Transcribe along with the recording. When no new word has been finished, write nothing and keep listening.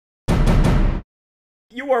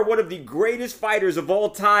You are one of the greatest fighters of all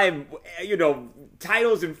time. You know,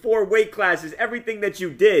 titles in 4 weight classes, everything that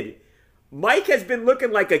you did. Mike has been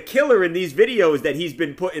looking like a killer in these videos that he's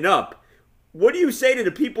been putting up. What do you say to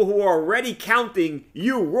the people who are already counting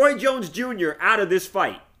you, Roy Jones Jr., out of this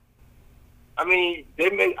fight? I mean,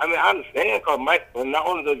 I understand because Mike, well, not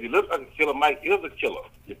only does he look like a killer, Mike is a killer.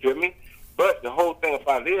 You feel me? But the whole thing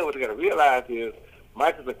about it, what you got to realize is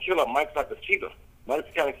Mike is a killer. Mike's like a cheater. Mike's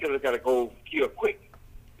the kind of killer that got to go kill quick.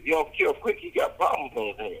 If you don't kill quick, he got problems on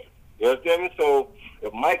his hands. You understand me? So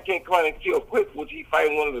if Mike can't come out and kill quick, which he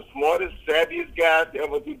fighting one of the smartest, savviest guys to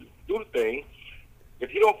ever do the thing, if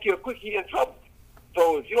he don't kill quick, he in trouble.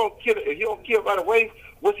 So if you don't kill right away,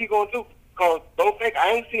 what's he gonna do? Cause don't think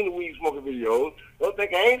I ain't seen the weed smoking videos. Don't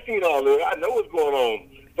think I ain't seen all of it. I know what's going on.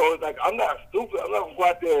 So it's like I'm not stupid. I'm not gonna go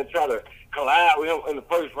out there and try to collide with him in the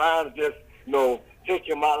first round and just take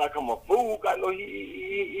him out like I'm a fool. I know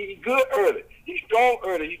he good early. He's strong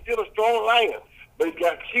early. He's still a strong lion. But he's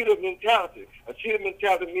got cheater mentality. A cheater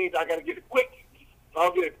mentality means I got to get it quick. If I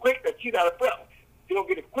don't get it quick, that cheat out of prep. If you don't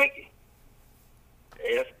get it quick,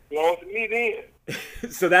 it belongs to me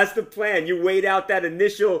then. So that's the plan. You wait out that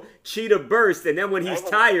initial cheetah burst, and then when he's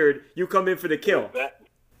tired, you come in for the kill.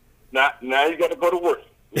 Now you got to go to work.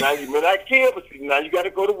 Now you may not kill, but now you got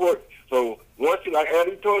to go to work. So once you, like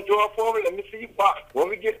Andy told Joy for me, let me see you box. When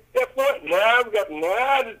we get that point, now we got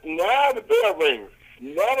now the bell rings.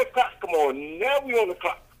 Now the clock come on. Now we on the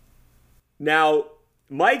clock. Now,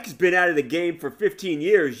 Mike's been out of the game for 15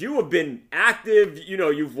 years. You have been active. You know,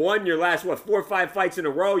 you've won your last, 4 or 5 fights in a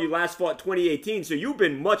row. You last fought 2018. So you've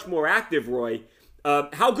been much more active, Roy.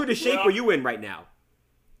 How good a shape are you in right now?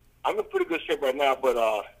 I'm in pretty good shape right now, but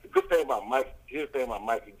the good thing about Mike, here's the thing about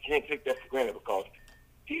Mike, you can't take that for granted because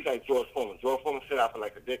he's like George Foreman. George Foreman sat out for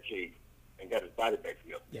like a decade and got his body back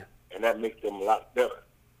together. Yeah. And that makes them a lot better.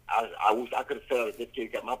 I wish I could have sat out a decade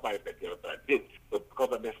and got my body back together, but I didn't. But because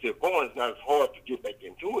I've been still going, it's not as hard to get back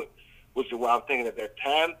into it, which is why I'm thinking that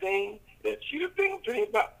time thing, that cheater thing I'm telling you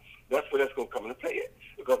about, that's where that's going to come into play at.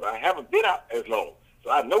 Because I haven't been out as long.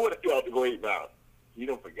 So I know what it feels like to go 8 rounds. You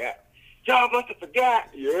don't forget. Y'all must have forgot.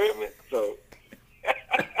 You heard me? So.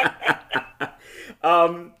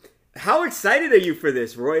 How excited are you for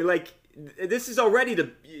this, Roy? Like, this is already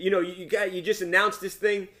you just announced this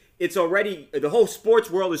thing. It's already, the whole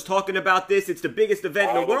sports world is talking about this. It's the biggest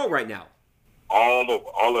event in the world right now. All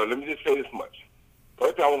over. Let me just say this much.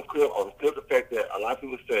 First thing I want to clear the fact that a lot of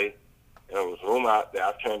people say, and it was rumor out that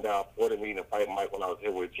I turned down $40 million to fight Mike when I was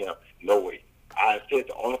heavyweight champ. No way. I said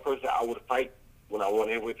the only person I would fight when I won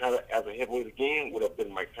the heavyweight title as a heavyweight again would have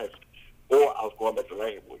been Mike Tyson. Or I was going back to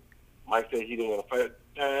light heavyweight. Mike said he didn't want to fight at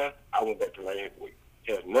the time. I went back to light heavyweight.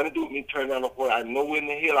 It has nothing to do with me turning down the 40. I know in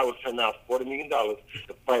the hell I was turning down $40 million to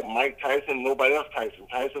fight Mike Tyson, nobody else Tyson.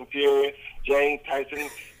 Tyson Fury, James Tyson,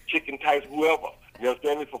 Chicken Tyson, whoever. You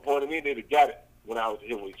understand me? For $40 million, they'd have got it when I was a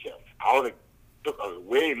heavyweight champ. I would have took a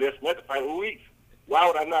way less than that to fight Ruiz. Why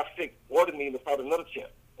would I not take $40 million to fight another champ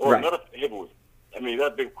or another heavyweight? I mean,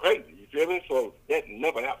 that'd been crazy. You feel me? So that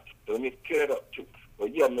never happened. So let me clear that up too.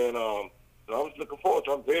 But yeah, man, so I'm just looking forward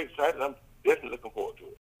to it. I'm very excited. I'm definitely looking forward to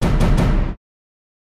it.